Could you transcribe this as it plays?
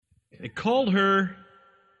They called her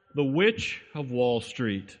the Witch of Wall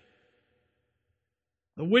Street.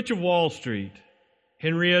 The Witch of Wall Street.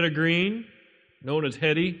 Henrietta Green, known as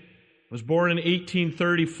Hetty, was born in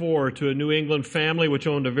 1834 to a New England family which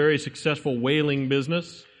owned a very successful whaling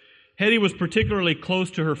business. Hetty was particularly close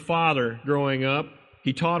to her father growing up.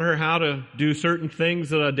 He taught her how to do certain things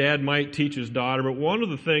that a dad might teach his daughter, but one of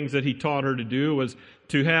the things that he taught her to do was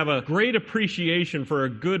to have a great appreciation for a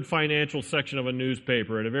good financial section of a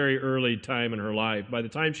newspaper at a very early time in her life. By the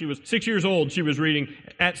time she was 6 years old, she was reading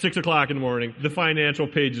at 6 o'clock in the morning the financial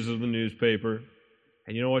pages of the newspaper.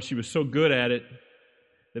 And you know what? She was so good at it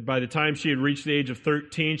that by the time she had reached the age of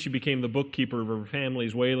 13, she became the bookkeeper of her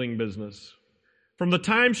family's whaling business. From the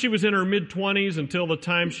time she was in her mid-20s until the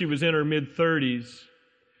time she was in her mid-30s,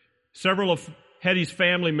 several of Hetty's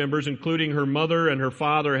family members, including her mother and her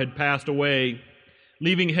father, had passed away,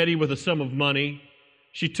 leaving Hetty with a sum of money.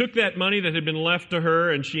 She took that money that had been left to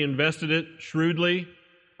her and she invested it shrewdly.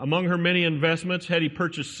 Among her many investments, Hetty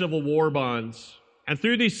purchased Civil War bonds. And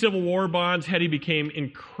through these Civil War bonds, Hetty became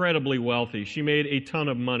incredibly wealthy. She made a ton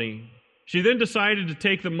of money. She then decided to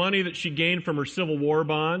take the money that she gained from her Civil War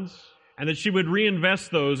bonds and that she would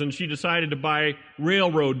reinvest those, and she decided to buy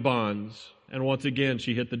railroad bonds. And once again,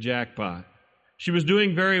 she hit the jackpot. She was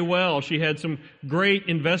doing very well. She had some great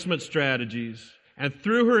investment strategies. And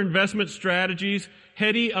through her investment strategies,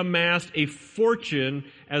 Hetty amassed a fortune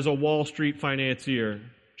as a Wall Street financier.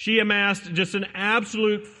 She amassed just an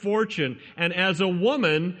absolute fortune, and as a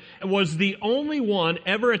woman, was the only one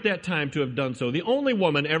ever at that time to have done so, the only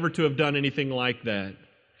woman ever to have done anything like that.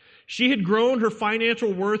 She had grown her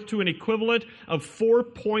financial worth to an equivalent of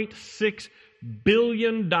 $4.6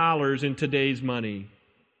 billion in today's money,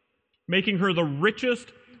 making her the richest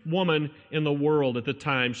woman in the world at the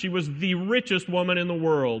time. She was the richest woman in the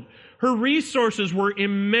world. Her resources were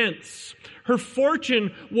immense. Her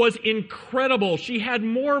fortune was incredible. She had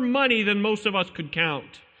more money than most of us could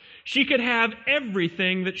count. She could have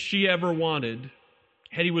everything that she ever wanted.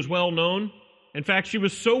 Hetty was well known. In fact, she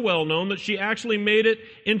was so well known that she actually made it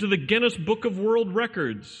into the Guinness Book of World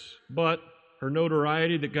Records. But her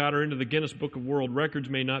notoriety that got her into the Guinness Book of World Records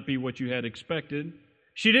may not be what you had expected.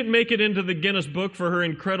 She didn't make it into the Guinness Book for her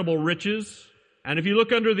incredible riches. And if you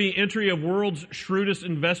look under the entry of World's Shrewdest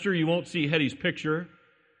Investor, you won't see Hetty's picture.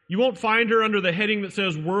 You won't find her under the heading that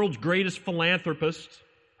says World's Greatest Philanthropist.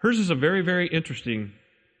 Hers is a very, very interesting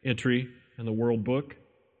entry in the World Book.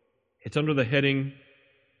 It's under the heading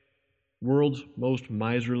World's Most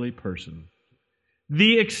Miserly Person.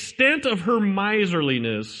 The extent of her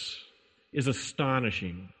miserliness is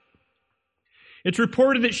astonishing. It's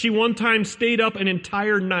reported that she one time stayed up an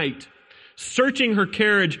entire night searching her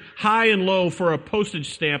carriage high and low for a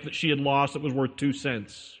postage stamp that she had lost that was worth 2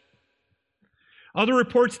 cents. Other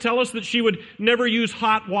reports tell us that she would never use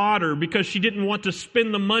hot water because she didn't want to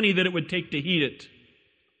spend the money that it would take to heat it.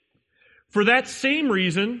 For that same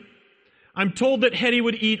reason, I'm told that Hetty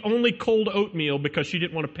would eat only cold oatmeal because she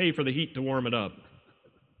didn't want to pay for the heat to warm it up.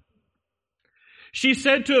 She's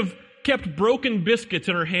said to have kept broken biscuits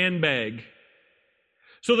in her handbag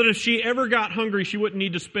so that if she ever got hungry, she wouldn't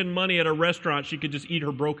need to spend money at a restaurant. She could just eat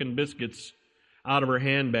her broken biscuits out of her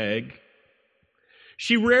handbag.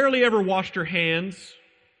 She rarely ever washed her hands,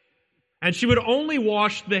 and she would only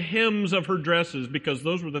wash the hems of her dresses because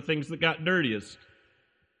those were the things that got dirtiest.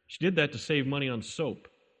 She did that to save money on soap.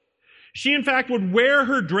 She, in fact, would wear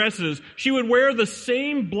her dresses. She would wear the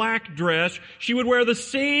same black dress. She would wear the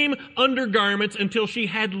same undergarments until she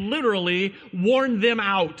had literally worn them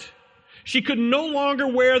out. She could no longer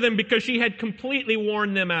wear them because she had completely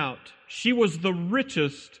worn them out. She was the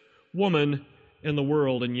richest woman in the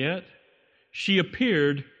world, and yet she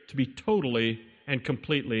appeared to be totally and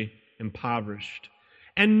completely impoverished.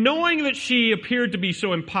 And knowing that she appeared to be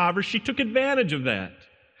so impoverished, she took advantage of that.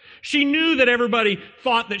 She knew that everybody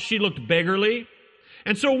thought that she looked beggarly.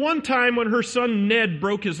 And so one time when her son Ned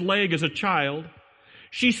broke his leg as a child,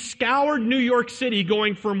 she scoured New York City,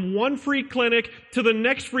 going from one free clinic to the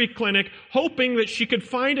next free clinic, hoping that she could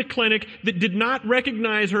find a clinic that did not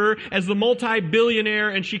recognize her as the multi-billionaire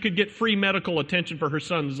and she could get free medical attention for her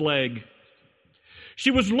son's leg.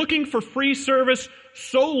 She was looking for free service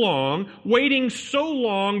so long, waiting so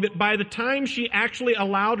long, that by the time she actually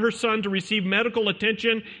allowed her son to receive medical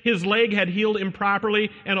attention, his leg had healed improperly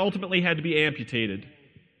and ultimately had to be amputated.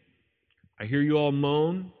 I hear you all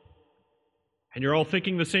moan, and you're all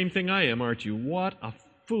thinking the same thing I am, aren't you? What a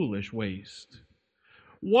foolish waste.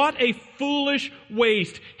 What a foolish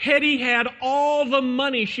waste. Hetty had all the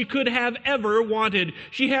money she could have ever wanted.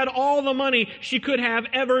 She had all the money she could have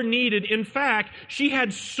ever needed. In fact, she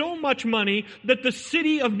had so much money that the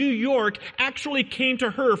city of New York actually came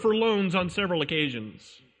to her for loans on several occasions.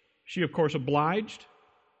 She, of course, obliged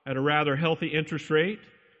at a rather healthy interest rate.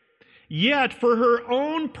 Yet, for her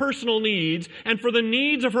own personal needs and for the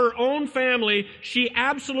needs of her own family, she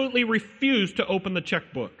absolutely refused to open the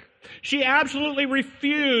checkbook. She absolutely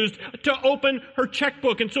refused to open her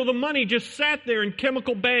checkbook, and so the money just sat there in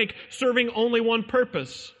Chemical Bank serving only one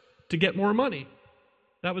purpose, to get more money.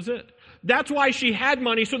 That was it. That's why she had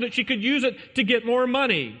money, so that she could use it to get more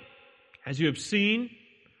money. As you have seen,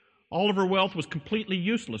 all of her wealth was completely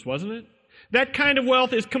useless, wasn't it? That kind of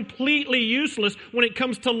wealth is completely useless when it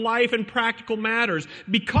comes to life and practical matters,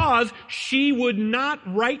 because she would not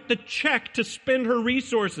write the check to spend her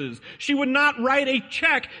resources. She would not write a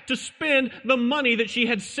check to spend the money that she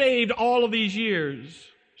had saved all of these years.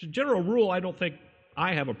 As a general rule, I don't think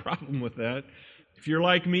I have a problem with that. If you're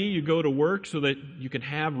like me, you go to work so that you can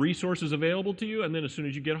have resources available to you, and then as soon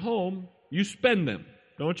as you get home, you spend them,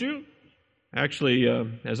 don't you? Actually,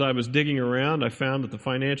 as I was digging around, I found that the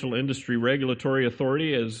Financial Industry Regulatory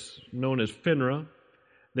Authority, known as FINRA,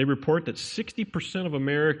 they report that 60% of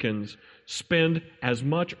Americans spend as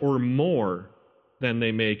much or more than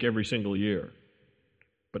they make every single year.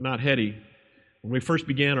 But not Hetty. When we first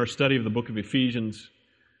began our study of the book of Ephesians,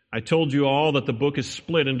 I told you all that the book is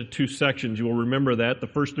split into two sections. You will remember that. The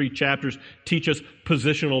first 3 chapters teach us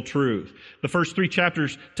positional truth. The first 3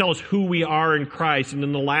 chapters tell us who we are in Christ, and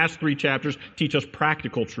then the last 3 chapters teach us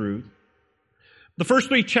practical truth. The first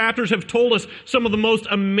 3 chapters have told us some of the most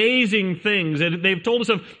amazing things. They've told us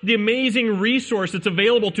of the amazing resource that's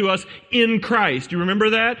available to us in Christ. Do you remember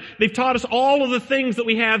that? They've taught us all of the things that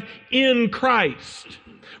we have in Christ.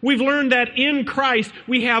 We've learned that in Christ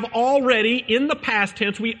we have already, in the past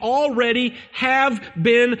tense, we already have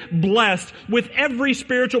been blessed with every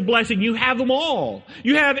spiritual blessing. You have them all.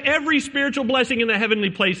 You have every spiritual blessing in the heavenly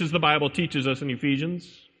places, the Bible teaches us in Ephesians.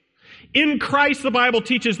 In Christ, the Bible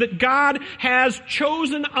teaches that God has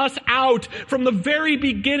chosen us out from the very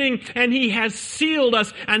beginning, and He has sealed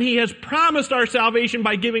us, and He has promised our salvation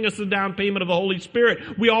by giving us the down payment of the Holy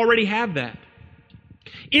Spirit. We already have that.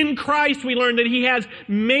 In Christ, we learn that He has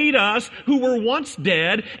made us, who were once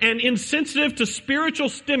dead and insensitive to spiritual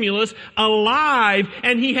stimulus, alive,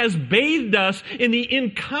 and He has bathed us in the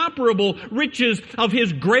incomparable riches of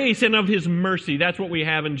His grace and of His mercy. That's what we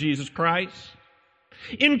have in Jesus Christ.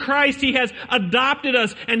 In Christ, He has adopted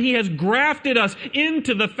us and He has grafted us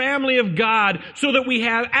into the family of God so that we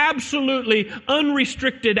have absolutely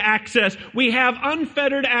unrestricted access. We have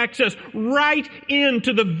unfettered access right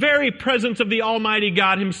into the very presence of the Almighty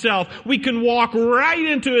God Himself. We can walk right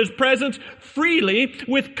into His presence freely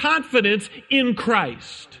with confidence in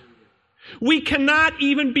Christ. We cannot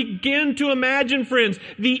even begin to imagine, friends,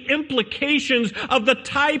 the implications of the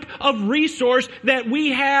type of resource that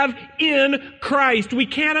we have in Christ. We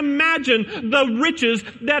can't imagine the riches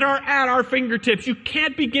that are at our fingertips. You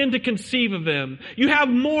can't begin to conceive of them. You have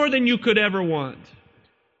more than you could ever want.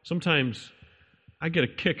 Sometimes I get a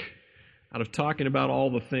kick out of talking about all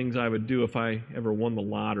the things I would do if I ever won the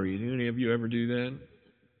lottery. Did any of you ever do that?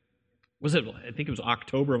 I think it was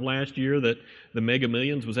October of last year that the Mega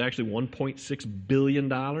Millions was actually $1.6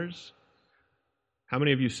 billion. How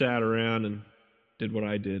many of you sat around and did what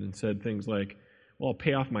I did and said things like, well, I'll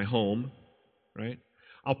pay off my home, right?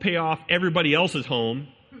 I'll pay off everybody else's home.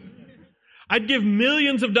 I'd give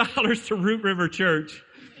millions of dollars to Root River Church.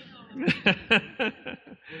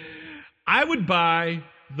 I would buy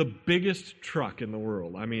the biggest truck in the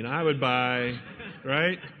world. I would buy,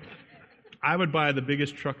 right? I would buy the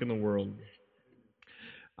biggest truck in the world.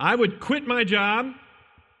 I would quit my job,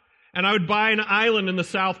 and I would buy an island in the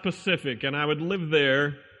South Pacific, and I would live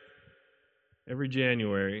there every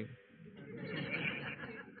January.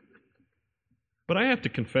 But I have to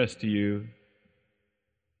confess to you,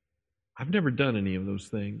 I've never done any of those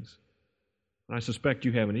things. And I suspect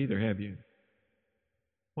you haven't either, have you?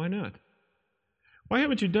 Why not? Why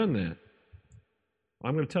haven't you done that? Well,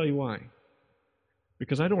 I'm going to tell you why.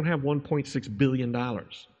 Because I don't have $1.6 billion.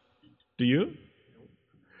 Do you?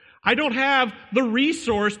 I don't have the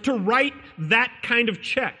resource to write that kind of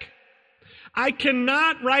check. I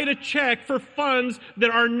cannot write a check for funds that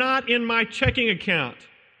are not in my checking account.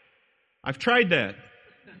 I've tried that.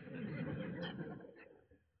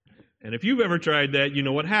 And if you've ever tried that, you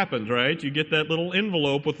know what happens, right? You get that little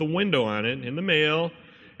envelope with the window on it in the mail,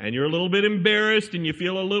 and you're a little bit embarrassed and you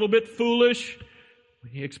feel a little bit foolish.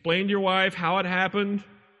 You explain to your wife how it happened.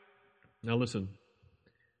 Now listen,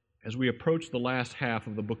 as we approach the last half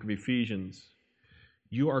of the book of Ephesians,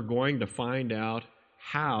 you are going to find out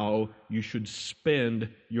how you should spend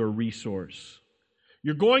your resource.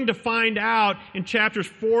 You're going to find out in chapters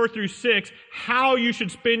 4 through 6 how you should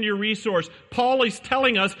spend your resource. Paul is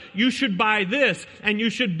telling us you should buy this and you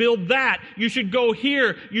should build that. You should go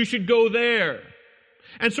here. You should go there.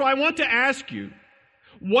 And so I want to ask you,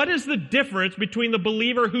 what is the difference between the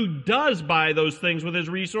believer who does buy those things with his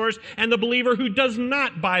resource and the believer who does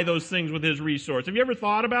not buy those things with his resource? Have you ever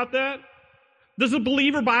thought about that? Does a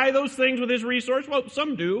believer buy those things with his resource? Well,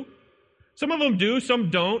 some do. Some of them do, some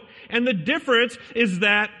don't. And the difference is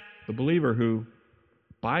that the believer who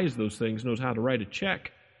buys those things knows how to write a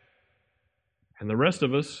check. And the rest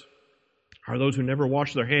of us are those who never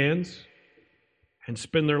wash their hands and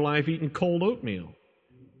spend their life eating cold oatmeal.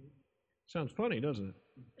 Sounds funny, doesn't it?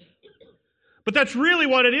 But that's really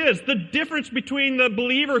what it is. The difference between the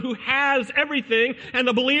believer who has everything and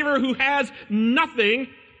the believer who has nothing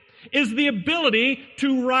is the ability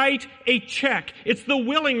to write a check. It's the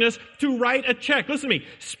willingness to write a check. Listen to me.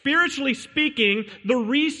 Spiritually speaking, the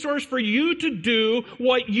resource for you to do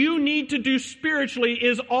what you need to do spiritually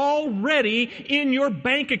is already in your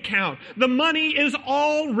bank account. The money is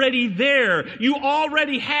already there. You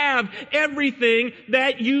already have everything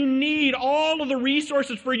that you need. All of the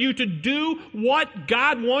resources for you to do what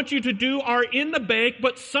God wants you to do are in the bank,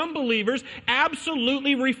 but some believers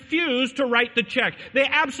absolutely refuse to write the check. They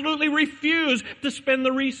absolutely refuse to spend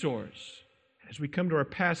the resource. As we come to our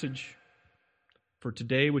passage for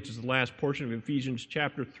today, which is the last portion of Ephesians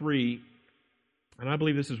chapter 3, and I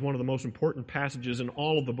believe this is one of the most important passages in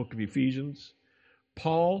all of the book of Ephesians,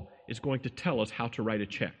 Paul is going to tell us how to write a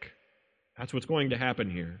check. That's what's going to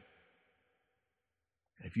happen here.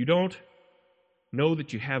 If you don't know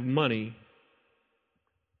that you have money,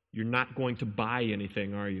 you're not going to buy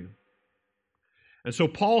anything, are you? And so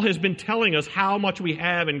Paul has been telling us how much we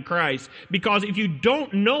have in Christ, because if you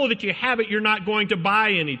don't know that you have it, you're not going to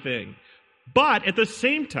buy anything. But at the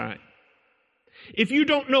same time, if you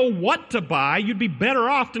don't know what to buy, you'd be better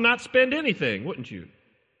off to not spend anything, wouldn't you?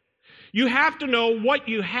 You have to know what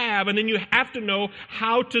you have, and then you have to know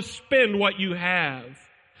how to spend what you have.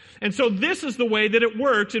 And so this is the way that it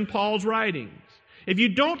works in Paul's writings. If you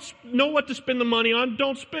don't know what to spend the money on,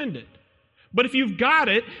 don't spend it. But if you've got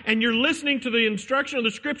it and you're listening to the instruction of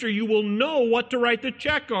the Scripture, you will know what to write the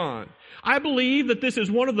check on. I believe that this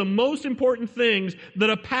is one of the most important things that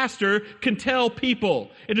a pastor can tell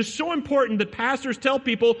people. It is so important that pastors tell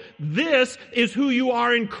people, this is who you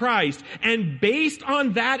are in Christ. And based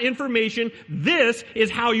on that information, this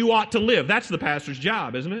is how you ought to live. That's the pastor's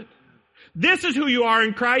job, isn't it? This is who you are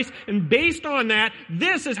in Christ, and based on that,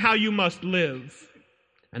 this is how you must live.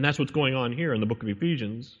 And that's what's going on here in the book of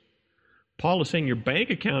Ephesians. Paul is saying your bank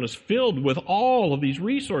account is filled with all of these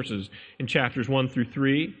resources in chapters 1 through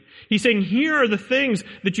 3. He's saying here are the things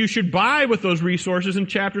that you should buy with those resources in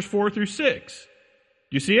chapters 4 through 6.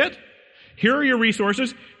 Do you see it? Here are your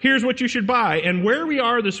resources. Here's what you should buy. And where we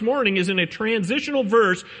are this morning is in a transitional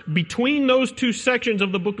verse between those two sections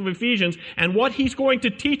of the book of Ephesians. And what he's going to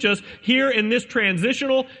teach us here in this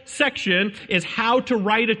transitional section is how to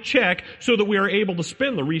write a check so that we are able to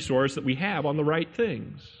spend the resource that we have on the right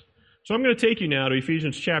things. So I'm going to take you now to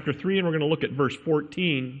Ephesians chapter 3, and we're going to look at verse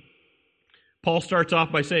 14. Paul starts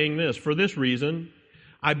off by saying this, "For this reason,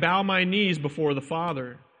 I bow my knees before the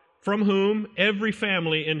Father, from whom every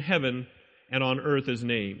family in heaven and on earth is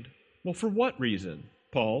named." Well, for what reason,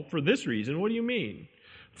 Paul? For this reason? What do you mean?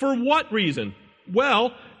 For what reason?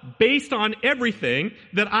 Well, based on everything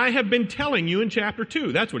that I have been telling you in chapter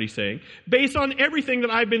 2. That's what he's saying. Based on everything that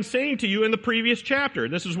I've been saying to you in the previous chapter.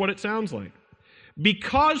 This is what it sounds like.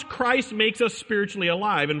 Because Christ makes us spiritually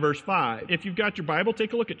alive in verse 5. If you've got your Bible,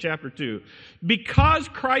 take a look at chapter 2. Because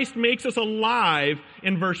Christ makes us alive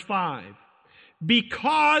in verse 5.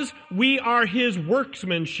 Because we are His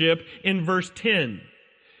workmanship in verse 10.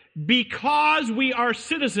 Because we are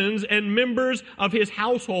citizens and members of His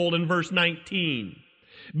household in verse 19.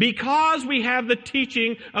 Because we have the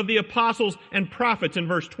teaching of the apostles and prophets in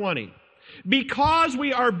verse 20. Because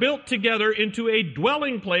we are built together into a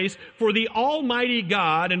dwelling place for the Almighty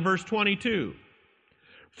God in verse 22.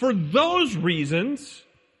 For those reasons,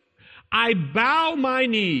 I bow my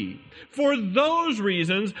knee. For those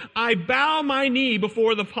reasons, I bow my knee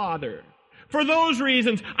before the Father. For those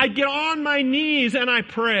reasons, I get on my knees and I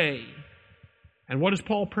pray. And what is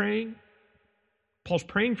Paul praying? Paul's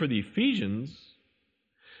praying for the Ephesians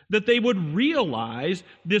that they would realize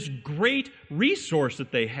this great resource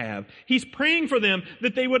that they have. He's praying for them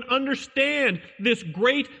that they would understand this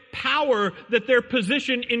great power that their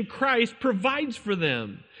position in Christ provides for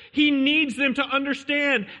them. He needs them to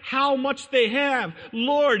understand how much they have.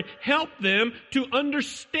 Lord, help them to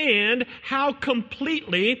understand how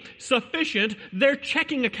completely sufficient their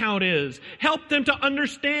checking account is. Help them to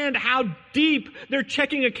understand how deep their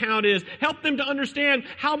checking account is. Help them to understand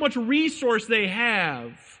how much resource they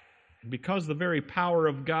have. And because the very power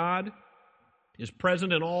of God is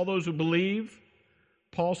present in all those who believe,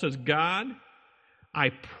 Paul says, God, I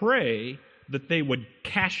pray that they would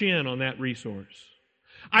cash in on that resource.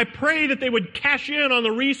 I pray that they would cash in on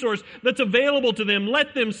the resource that's available to them.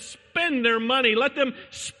 Let them spend their money. Let them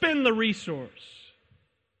spend the resource.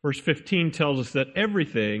 Verse 15 tells us that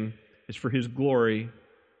everything is for His glory,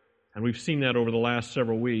 and we've seen that over the last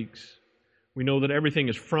several weeks. We know that everything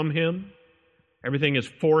is from Him. Everything is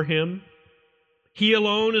for Him. He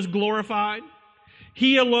alone is glorified.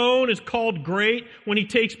 He alone is called great when He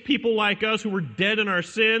takes people like us who were dead in our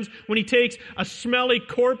sins, when He takes a smelly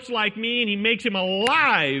corpse like me and He makes him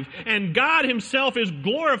alive. And God Himself is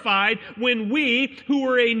glorified when we, who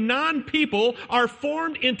were a non-people, are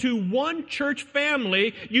formed into one church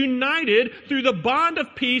family, united through the bond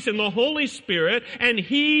of peace in the Holy Spirit, and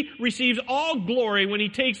He receives all glory when He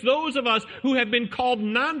takes those of us who have been called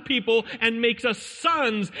non-people and makes us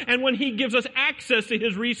sons, and when He gives us access to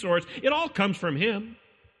His resource. It all comes from Him.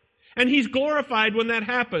 And He's glorified when that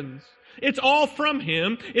happens. It's all from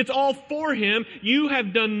Him. It's all for Him. You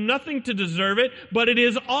have done nothing to deserve it, but it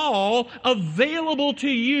is all available to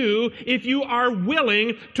you if you are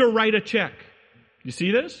willing to write a check. You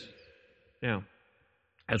see this? Now,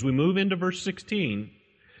 as we move into verse 16,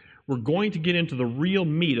 we're going to get into the real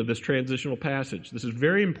meat of this transitional passage. This is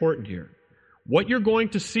very important here. What you're going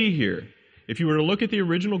to see here, if you were to look at the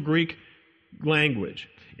original Greek language,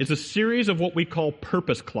 it's a series of what we call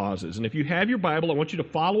purpose clauses. And if you have your Bible, I want you to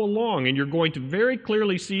follow along, and you're going to very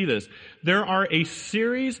clearly see this. There are a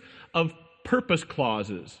series of purpose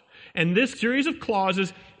clauses. And this series of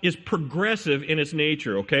clauses is progressive in its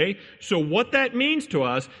nature, okay? So what that means to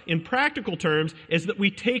us, in practical terms, is that we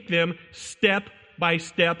take them step by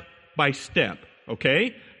step by step,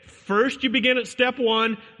 okay? First, you begin at step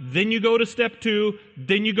 1, then you go to step 2,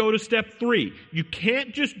 then you go to step 3. You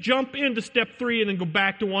can't just jump into step 3 and then go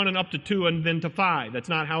back to 1 and up to 2 and then to 5. That's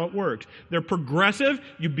not how it works. They're progressive.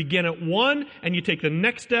 You begin at 1 and you take the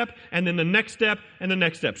next step and then the next step and the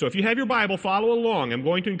next step. So if you have your Bible, follow along. I'm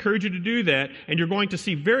going to encourage you to do that, and you're going to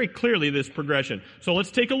see very clearly this progression. So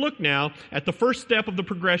let's take a look now at the first step of the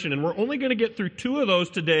progression, and we're only going to get through 2 of those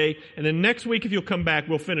today, and then next week, if you'll come back,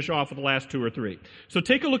 we'll finish off with the last 2 or 3. So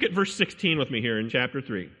take a look at verse 16 with me here in chapter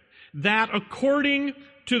 3. That according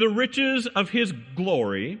to the riches of His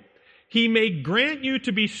glory, He may grant you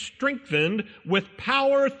to be strengthened with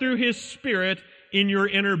power through His Spirit in your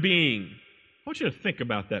inner being. I want you to think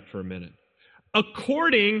about that for a minute.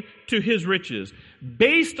 According to His riches,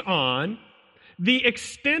 based on the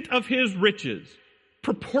extent of His riches,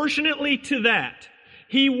 proportionately to that,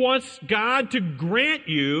 He wants God to grant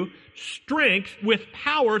you strength with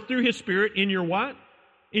power through His Spirit in your what?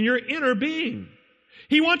 In your inner being.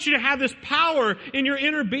 He wants you to have this power in your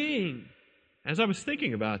inner being. As I was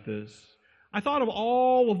thinking about this, I thought of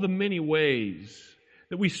all of the many ways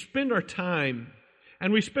that we spend our time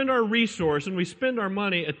and we spend our resource and we spend our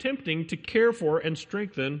money attempting to care for and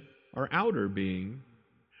strengthen our outer being.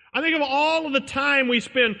 I think of all of the time we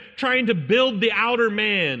spend trying to build the outer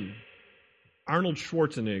man. Arnold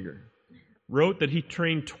Schwarzenegger wrote that he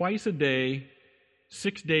trained twice a day,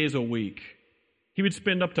 6 days a week. He would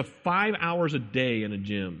spend up to 5 hours a day in a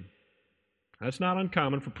gym. That's not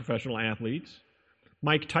uncommon for professional athletes.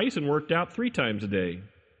 Mike Tyson worked out 3 times a day.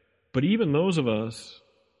 But even those of us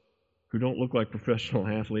who don't look like professional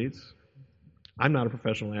athletes, I'm not a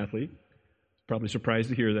professional athlete. Probably surprised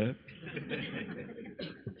to hear that.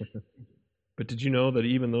 But did you know that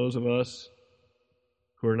even those of us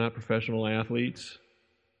who are not professional athletes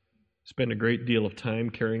spend a great deal of time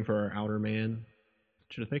caring for our outer man? I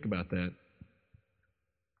want you to think about that.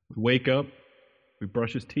 We wake up, we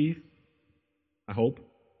brush his teeth, I hope.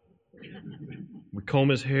 We comb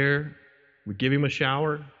his hair, we give him a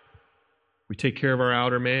shower, we take care of our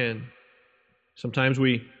outer man. Sometimes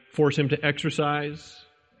we force him to exercise,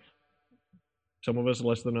 some of us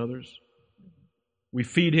less than others. We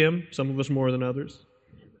feed him, some of us more than others.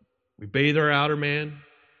 We bathe our outer man.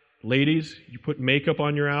 Ladies, you put makeup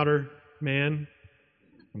on your outer man.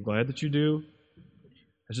 I'm glad that you do.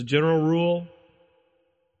 As a general rule,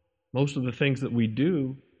 most of the things that we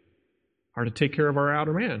do are to take care of our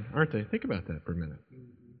outer man, aren't they? Think about that for a minute.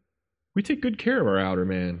 We take good care of our outer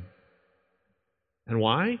man. And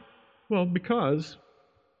why? Well, because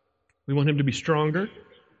we want him to be stronger.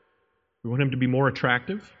 We want him to be more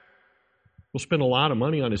attractive. We'll spend a lot of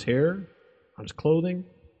money on his hair, on his clothing,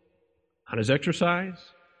 on his exercise.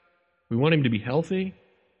 We want him to be healthy.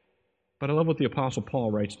 But I love what the Apostle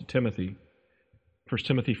Paul writes to Timothy. 1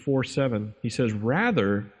 Timothy 4:7, he says,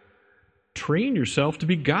 rather, train yourself to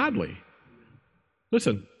be godly.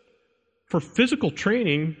 Listen, for physical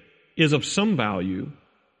training is of some value.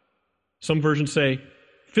 Some versions say,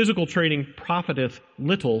 physical training profiteth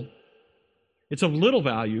little. It's of little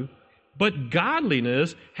value, but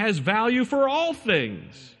godliness has value for all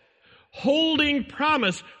things, holding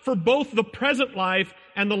promise for both the present life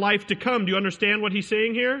and the life to come. Do you understand what he's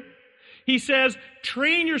saying here? He says,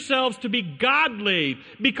 train yourselves to be godly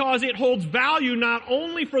because it holds value not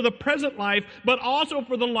only for the present life, but also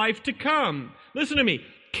for the life to come. Listen to me.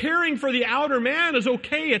 Caring for the outer man is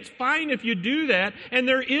okay. It's fine if you do that. And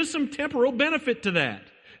there is some temporal benefit to that.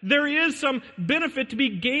 There is some benefit to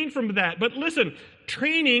be gained from that. But listen,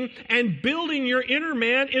 training and building your inner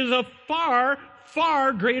man is of far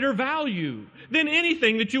greater value than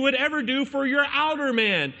anything that you would ever do for your outer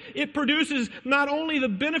man. It produces not only the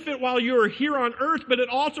benefit while you're here on earth, but it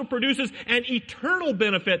also produces an eternal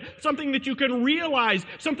benefit, something that you can realize,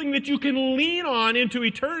 something that you can lean on into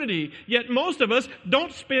eternity. Yet most of us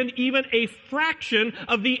don't spend even a fraction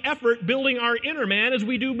of the effort building our inner man as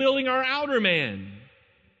we do building our outer man.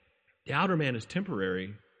 The outer man is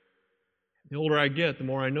temporary. The older I get, the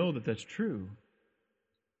more I know that that's true.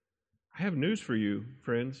 I have news for you,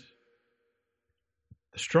 friends.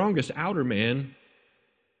 The strongest outer man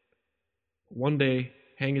one day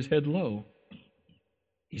hang his head low.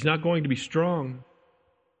 He's not going to be strong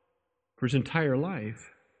for his entire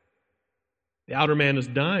life. The outer man is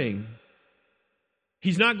dying.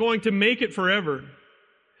 He's not going to make it forever.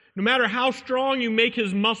 No matter how strong you make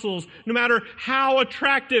his muscles, no matter how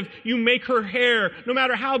attractive you make her hair, no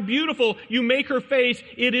matter how beautiful you make her face,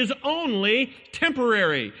 it is only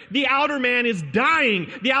temporary. The outer man is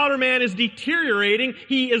dying. The outer man is deteriorating.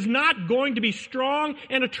 He is not going to be strong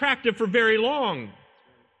and attractive for very long.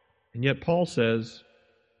 And yet Paul says,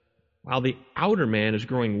 while the outer man is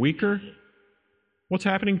growing weaker, what's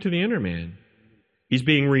happening to the inner man? He's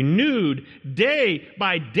being renewed day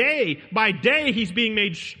by day by day. He's being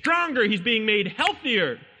made stronger. He's being made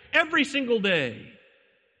healthier every single day.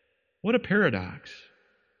 What a paradox.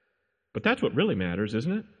 But that's what really matters,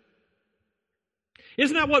 isn't it?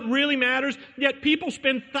 Isn't that what really matters? Yet people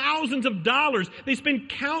spend thousands of dollars. They spend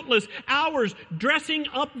countless hours dressing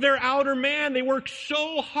up their outer man. They work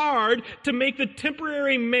so hard to make the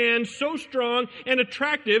temporary man so strong and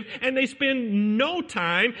attractive, and they spend no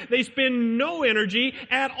time, they spend no energy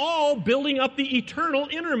at all building up the eternal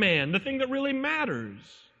inner man, the thing that really matters.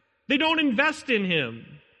 They don't invest in him.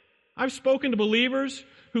 I've spoken to believers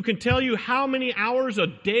who can tell you how many hours a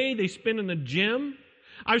day they spend in the gym.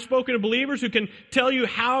 I've spoken to believers who can tell you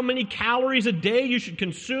how many calories a day you should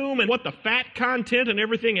consume and what the fat content and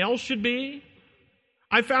everything else should be.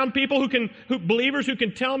 I've found people believers who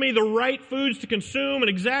can tell me the right foods to consume and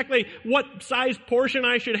exactly what size portion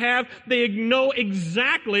I should have. They know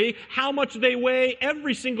exactly how much they weigh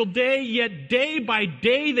every single day, yet day by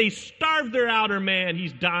day they starve their outer man.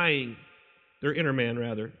 He's dying. Their inner man,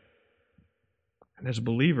 rather. And as a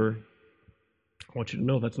believer, I want you to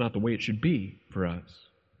know that's not the way it should be for us.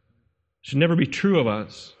 It should never be true of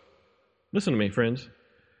us. Listen to me, friends.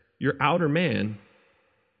 Your outer man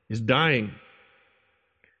is dying.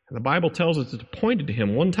 And the Bible tells us it's appointed to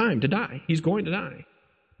him one time to die. He's going to die. It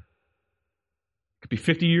could be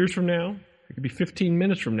 50 years from now. It could be 15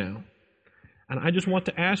 minutes from now. And I just want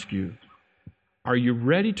to ask you, are you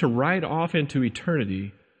ready to ride off into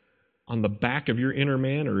eternity on the back of your inner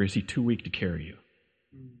man, or is he too weak to carry you?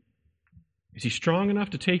 Is he strong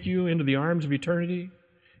enough to take you into the arms of eternity?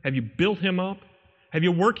 Have you built him up? Have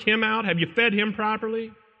you worked him out? Have you fed him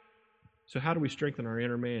properly? So how do we strengthen our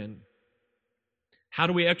inner man? How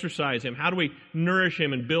do we exercise him? How do we nourish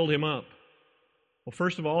him and build him up? Well,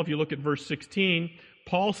 first of all, if you look at verse 16,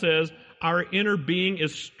 Paul says our inner being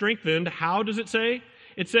is strengthened. How does it say?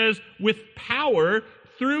 It says with power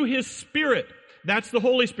through his Spirit. That's the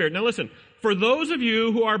Holy Spirit. Now listen, for those of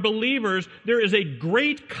you who are believers, there is a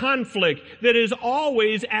great conflict that is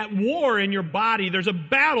always at war in your body. There's a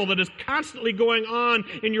battle that is constantly going on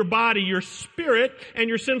in your body. Your spirit and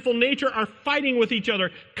your sinful nature are fighting with each other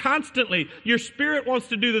constantly. Your spirit wants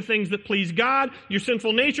to do the things that please God. Your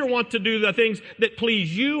sinful nature wants to do the things that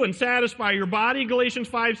please you and satisfy your body, Galatians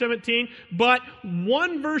 5:17. But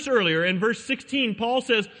one verse earlier, in verse 16, Paul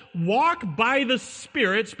says, walk by the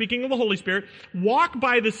Spirit, speaking of the Holy Spirit, walk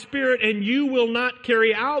by the Spirit and you will not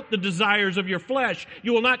carry out the desires of your flesh.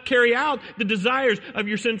 You will not carry out the desires of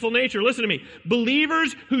your sinful nature. Listen to me.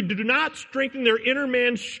 Believers who do not strengthen their inner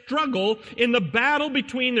man struggle in the battle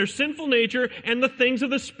between their sinful nature and the things of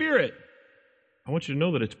the Spirit. I want you to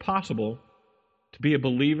know that it's possible to be a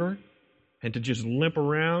believer and to just limp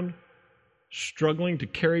around, struggling to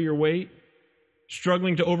carry your weight,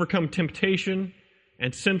 struggling to overcome temptation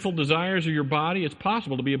and sinful desires of your body. It's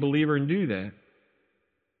possible to be a believer and do that.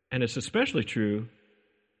 And it's especially true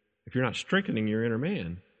if you're not strengthening your inner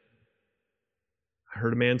man. I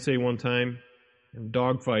heard a man say one time, in a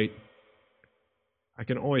dogfight, I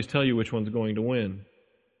can always tell you which one's going to win.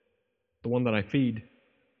 The one that I feed.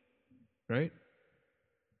 Right?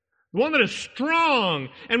 The one that is strong.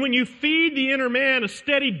 And when you feed the inner man a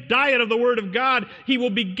steady diet of the Word of God, he will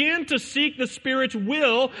begin to seek the Spirit's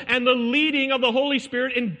will and the leading of the Holy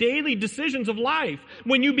Spirit in daily decisions of life.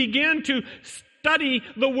 When you begin to study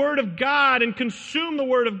the Word of God and consume the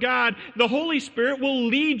Word of God, the Holy Spirit will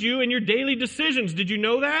lead you in your daily decisions. Did you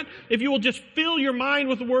know that? If you will just fill your mind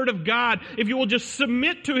with the Word of God, if you will just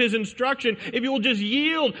submit to His instruction, if you will just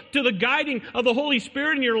yield to the guiding of the Holy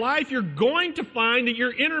Spirit in your life, you're going to find that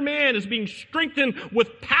your inner man is being strengthened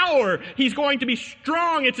with power. He's going to be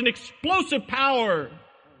strong. It's an explosive power.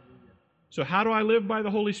 So how do I live by the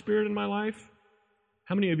Holy Spirit in my life?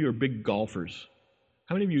 How many of you are big golfers?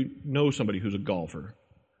 How many of you know somebody who's a golfer?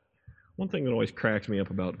 One thing that always cracks me up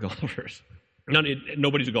about golfers.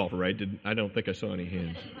 Nobody's a golfer, right? I don't think I saw any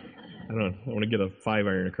hands. I want to get a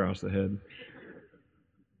 5-iron across the head.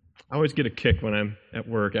 I always get a kick when I'm at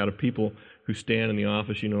work out of people who stand in the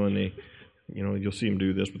office, and they, you'll see them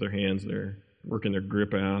do this with their hands. They're working their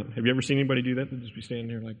grip out. Have you ever seen anybody do that? They'll just be standing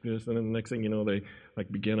there like this, and then the next thing you know, they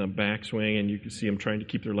begin a backswing, and you can see them trying to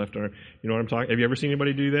keep their left arm. You know what I'm talking? Have you ever seen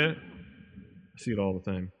anybody do that? I see it all the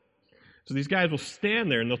time. So these guys will stand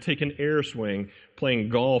there and they'll take an air swing playing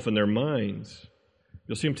golf in their minds.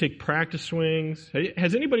 You'll see them take practice swings.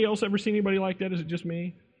 Has anybody else ever seen anybody like that? Is it just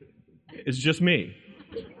me? It's just me.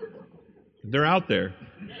 They're out there.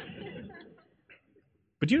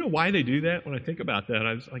 But do you know why they do that? When I think about that,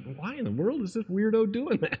 I was like, why in the world is this weirdo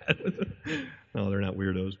doing that? No, they're not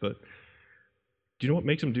weirdos, but do you know what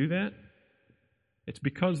makes them do that? It's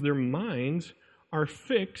because their minds are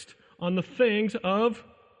fixed on the things of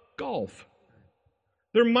golf.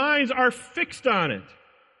 Their minds are fixed on it.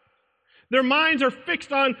 Their minds are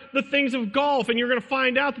fixed on the things of golf, and you're going to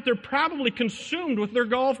find out that they're probably consumed with their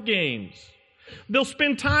golf games. They'll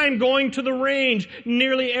spend time going to the range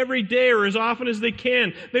nearly every day or as often as they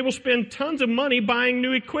can. They will spend tons of money buying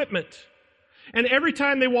new equipment. And every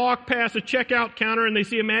time they walk past a checkout counter and they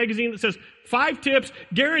see a magazine that says 5 tips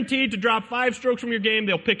guaranteed to drop 5 strokes from your game,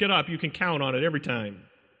 they'll pick it up. You can count on it every time.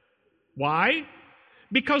 Why?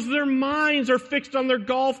 Because their minds are fixed on their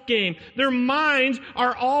golf game. Their minds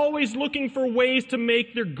are always looking for ways to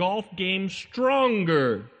make their golf game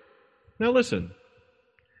stronger. Now listen,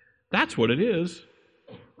 that's what it is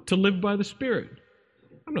to live by the Spirit.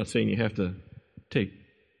 I'm not saying you have to take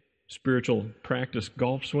spiritual practice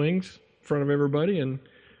golf swings in front of everybody and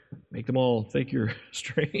make them all think you're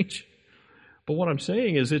strange. But what I'm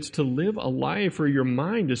saying is it's to live a life where your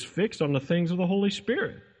mind is fixed on the things of the Holy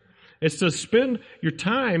Spirit. It's to spend your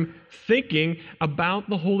time thinking about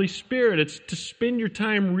the Holy Spirit. It's to spend your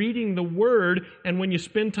time reading the Word, and when you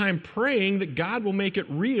spend time praying that God will make it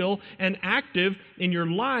real and active in your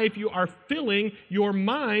life, you are filling your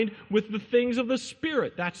mind with the things of the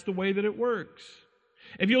Spirit. That's the way that it works.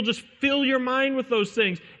 If you'll just fill your mind with those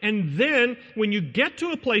things, and then when you get to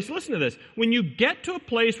a place, listen to this, when you get to a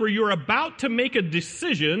place where you're about to make a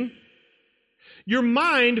decision, your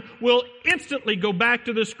mind will instantly go back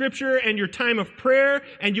to the Scripture and your time of prayer,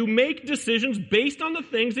 and you make decisions based on the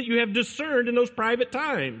things that you have discerned in those private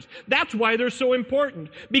times. That's why they're so important.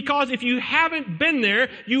 Because if you haven't been there,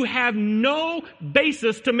 you have no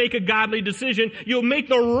basis to make a godly decision. You'll make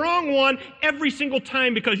the wrong one every single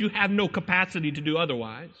time because you have no capacity to do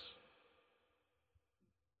otherwise.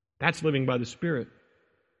 That's living by the Spirit.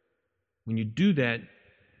 When you do that,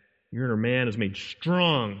 your inner man is made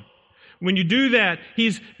strong. When you do that,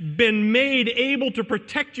 He's been made able to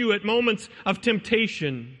protect you at moments of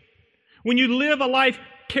temptation. When you live a life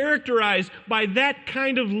characterized by that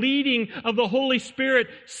kind of leading of the Holy Spirit,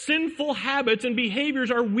 sinful habits and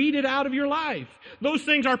behaviors are weeded out of your life. Those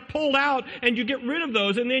things are pulled out and you get rid of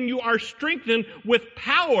those, and then you are strengthened with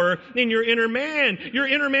power in your inner man. Your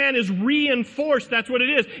inner man is reinforced. That's what it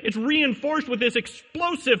is. It's reinforced with this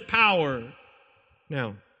explosive power.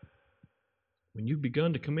 Now, when you've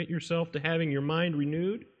begun to commit yourself to having your mind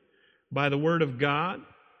renewed by the Word of God,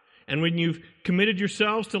 and when you've committed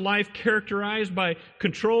yourselves to life characterized by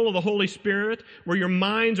control of the Holy Spirit, where your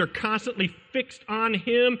minds are constantly fixed on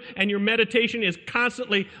Him and your meditation is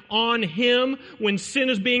constantly on Him, when sin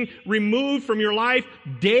is being removed from your life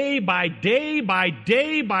day by day by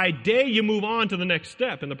day by day, you move on to the next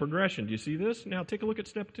step in the progression. Do you see this? Now take a look at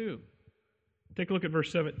step 2. Take a look at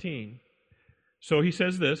verse 17. So he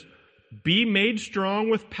says this, be made strong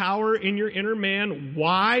with power in your inner man.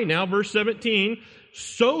 Why? Now verse 17,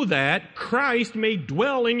 so that Christ may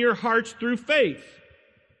dwell in your hearts through faith.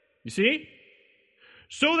 You see?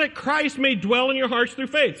 So that Christ may dwell in your hearts through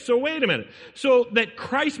faith. So wait a minute. So that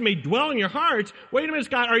Christ may dwell in your hearts. Wait a minute,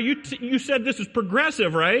 Scott. You said this is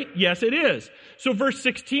progressive, right? Yes, it is. So verse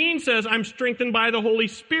 16 says, I'm strengthened by the Holy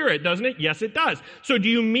Spirit, doesn't it? Yes, it does. So do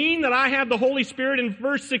you mean that I have the Holy Spirit in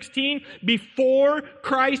verse 16 before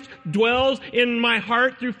Christ dwells in my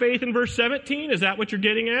heart through faith in verse 17? Is that what you're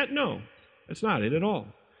getting at? No, that's not it at all.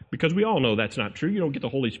 Because we all know that's not true. You don't get the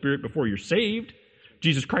Holy Spirit before you're saved.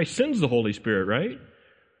 Jesus Christ sends the Holy Spirit, right?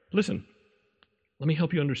 Listen, let me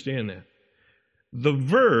help you understand that. The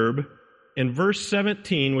verb in verse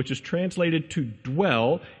 17, which is translated to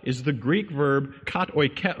dwell, is the Greek verb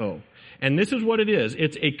katoikeo. And this is what it is.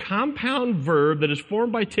 It's a compound verb that is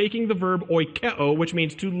formed by taking the verb oikeo, which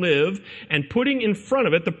means to live, and putting in front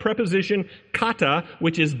of it the preposition kata,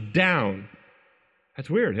 which is down. That's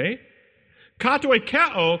weird, hey?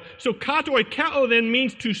 Katoikeo, so katoikeo then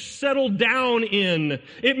means to settle down in.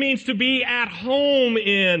 It means to be at home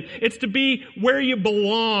in. It's to be where you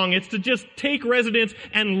belong. It's to just take residence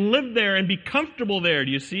and live there and be comfortable there.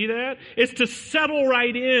 Do you see that? It's to settle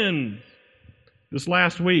right in. This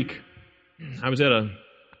last week, I was at a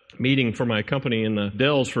meeting for my company in the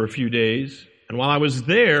Dells for a few days. And while I was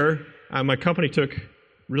there, my company took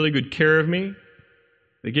really good care of me.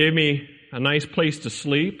 They gave me a nice place to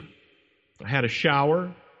sleep. I had a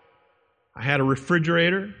shower, I had a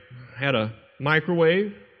refrigerator, I had a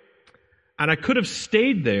microwave, and I could have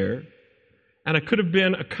stayed there, and I could have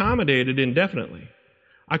been accommodated indefinitely.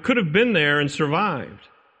 I could have been there and survived,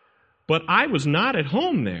 but I was not at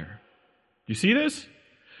home there. Do you see this?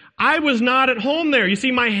 I was not at home there. You see,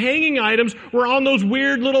 my hanging items were on those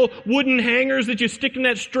weird little wooden hangers that you stick in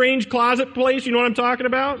that strange closet place. You know what I'm talking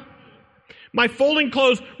about? My folding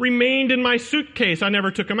clothes remained in my suitcase. I never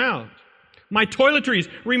took them out. My toiletries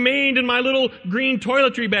remained in my little green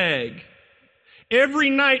toiletry bag. Every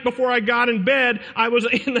night before I got in bed, I was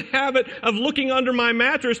in the habit of looking under my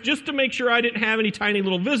mattress just to make sure I didn't have any tiny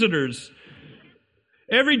little visitors.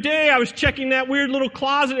 Every day I was checking that weird little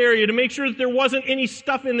closet area to make sure that there wasn't any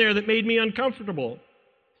stuff in there that made me uncomfortable.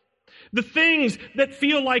 The things that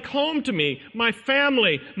feel like home to me, my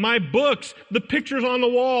family, my books, the pictures on the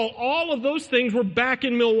wall, all of those things were back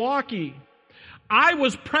in Milwaukee. I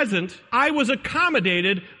was present, I was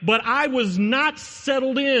accommodated, but I was not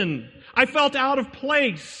settled in. I felt out of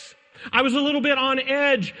place. I was a little bit on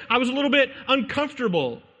edge. I was a little bit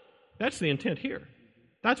uncomfortable. That's the intent here.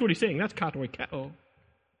 That's what he's saying. That's katoikeo.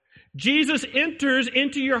 Jesus enters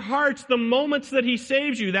into your hearts the moments that he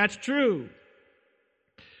saves you. That's true.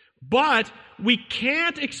 But we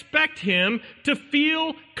can't expect him to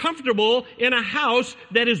feel comfortable in a house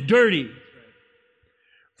that is dirty.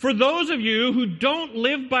 For those of you who don't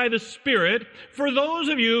live by the Spirit, for those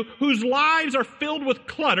of you whose lives are filled with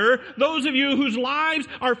clutter, those of you whose lives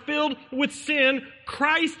are filled with sin,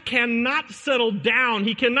 Christ cannot settle down.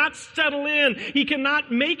 He cannot settle in. He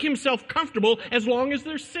cannot make himself comfortable as long as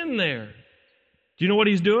there's sin there. Do you know what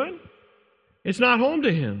he's doing? It's not home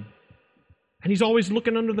to him. And he's always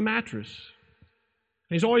looking under the mattress.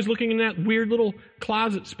 And he's always looking in that weird little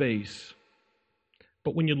closet space.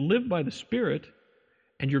 But when you live by the Spirit,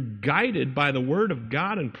 and you're guided by the Word of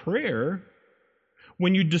God and prayer,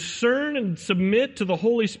 when you discern and submit to the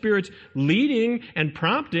Holy Spirit's leading and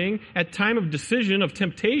prompting at time of decision, of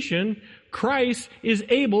temptation, Christ is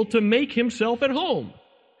able to make himself at home.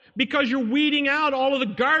 Because you're weeding out all of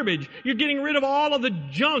the garbage. You're getting rid of all of the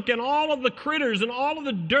junk and all of the critters and all of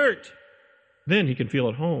the dirt. Then he can feel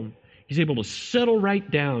at home. He's able to settle right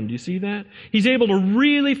down. Do you see that? He's able to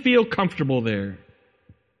really feel comfortable there.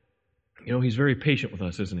 You know, he's very patient with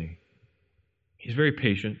us, isn't he? He's very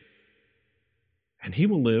patient. And he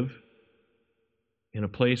will live in a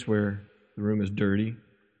place where the room is dirty.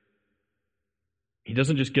 He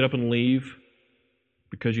doesn't just get up and leave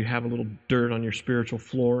because you have a little dirt on your spiritual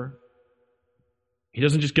floor. He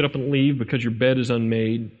doesn't just get up and leave because your bed is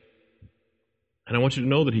unmade. And I want you to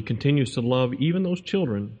know that he continues to love even those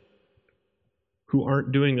children who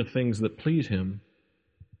aren't doing the things that please him.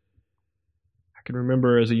 I can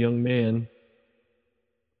remember as a young man,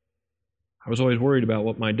 I was always worried about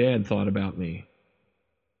what my dad thought about me.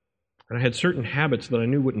 And I had certain habits that I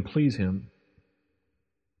knew wouldn't please him.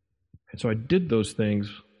 And so I did those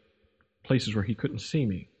things places where he couldn't see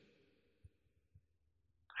me.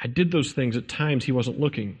 I did those things at times he wasn't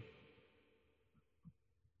looking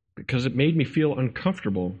because it made me feel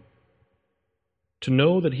uncomfortable to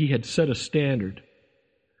know that he had set a standard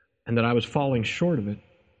and that I was falling short of it.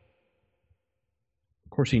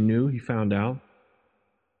 Of course, he knew, he found out.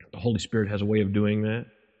 The Holy Spirit has a way of doing that.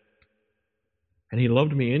 And he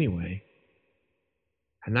loved me anyway.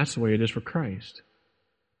 And that's the way it is for Christ.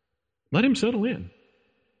 Let him settle in.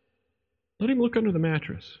 Let him look under the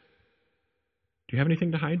mattress. Do you have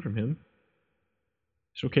anything to hide from him?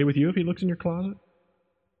 Is it okay with you if he looks in your closet?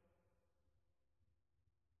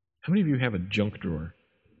 How many of you have a junk drawer?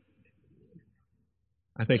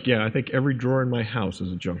 I think every drawer in my house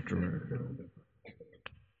is a junk drawer.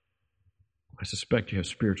 I suspect you have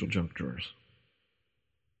spiritual junk drawers.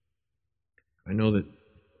 I know that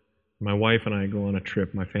my wife and I go on a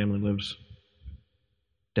trip. My family lives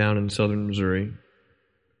down in southern Missouri.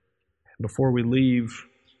 Before we leave,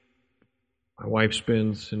 my wife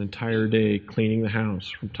spends an entire day cleaning the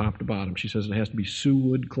house from top to bottom. She says it has to be Sue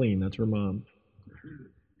Wood clean. That's her mom.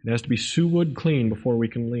 It has to be Sue Wood clean before we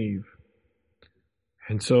can leave.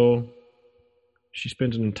 And so she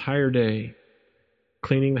spends an entire day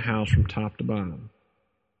cleaning the house from top to bottom.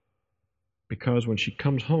 Because when she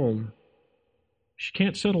comes home, she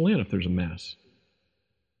can't settle in if there's a mess.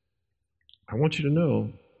 I want you to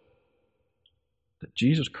know that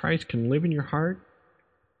Jesus Christ can live in your heart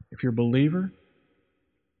if you're a believer.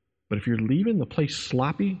 But if you're leaving the place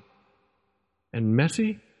sloppy and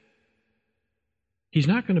messy, he's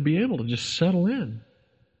not going to be able to just settle in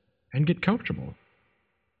and get comfortable.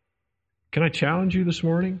 Can I challenge you this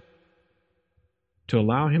morning to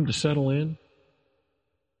allow him to settle in?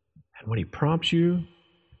 And when he prompts you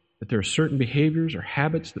that there are certain behaviors or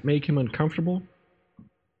habits that make him uncomfortable,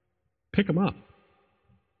 pick them up.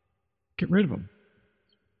 Get rid of them.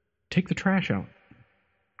 Take the trash out.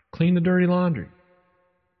 Clean the dirty laundry.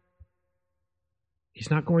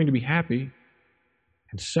 He's not going to be happy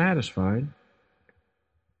and satisfied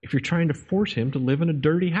if you're trying to force him to live in a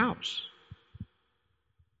dirty house.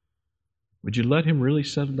 Would you let him really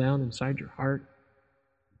settle down inside your heart?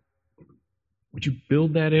 Would you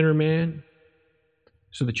build that inner man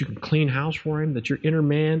so that you can clean house for him, that your inner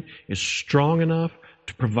man is strong enough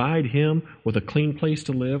to provide him with a clean place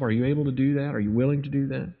to live? Are you able to do that? Are you willing to do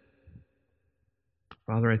that?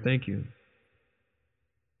 Father, I thank you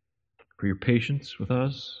for your patience with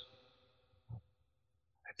us.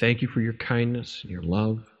 I thank you for your kindness and your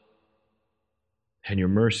love and your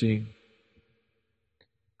mercy.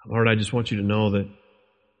 Lord, I just want you to know that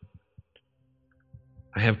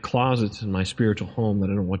I have closets in my spiritual home that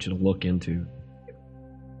I don't want you to look into.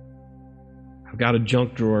 I've got a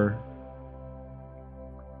junk drawer.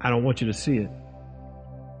 I don't want you to see it.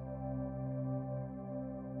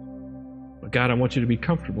 But God, I want you to be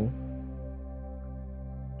comfortable.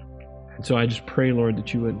 And so I just pray, Lord,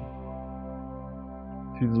 that you would,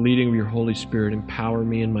 through the leading of your Holy Spirit, empower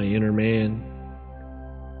me and my inner man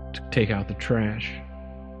to take out the trash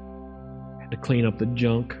and to clean up the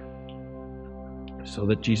junk so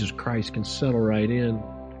that Jesus Christ can settle right in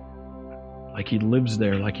like he lives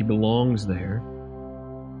there, like he belongs there,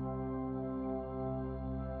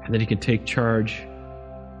 and that he can take charge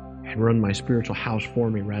and run my spiritual house for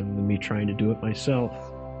me rather than me trying to do it myself.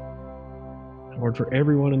 And Lord, for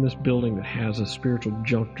everyone in this building that has a spiritual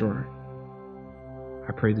junk drawer,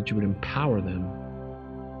 I pray that you would empower them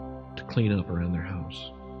to clean up around their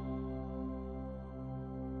house.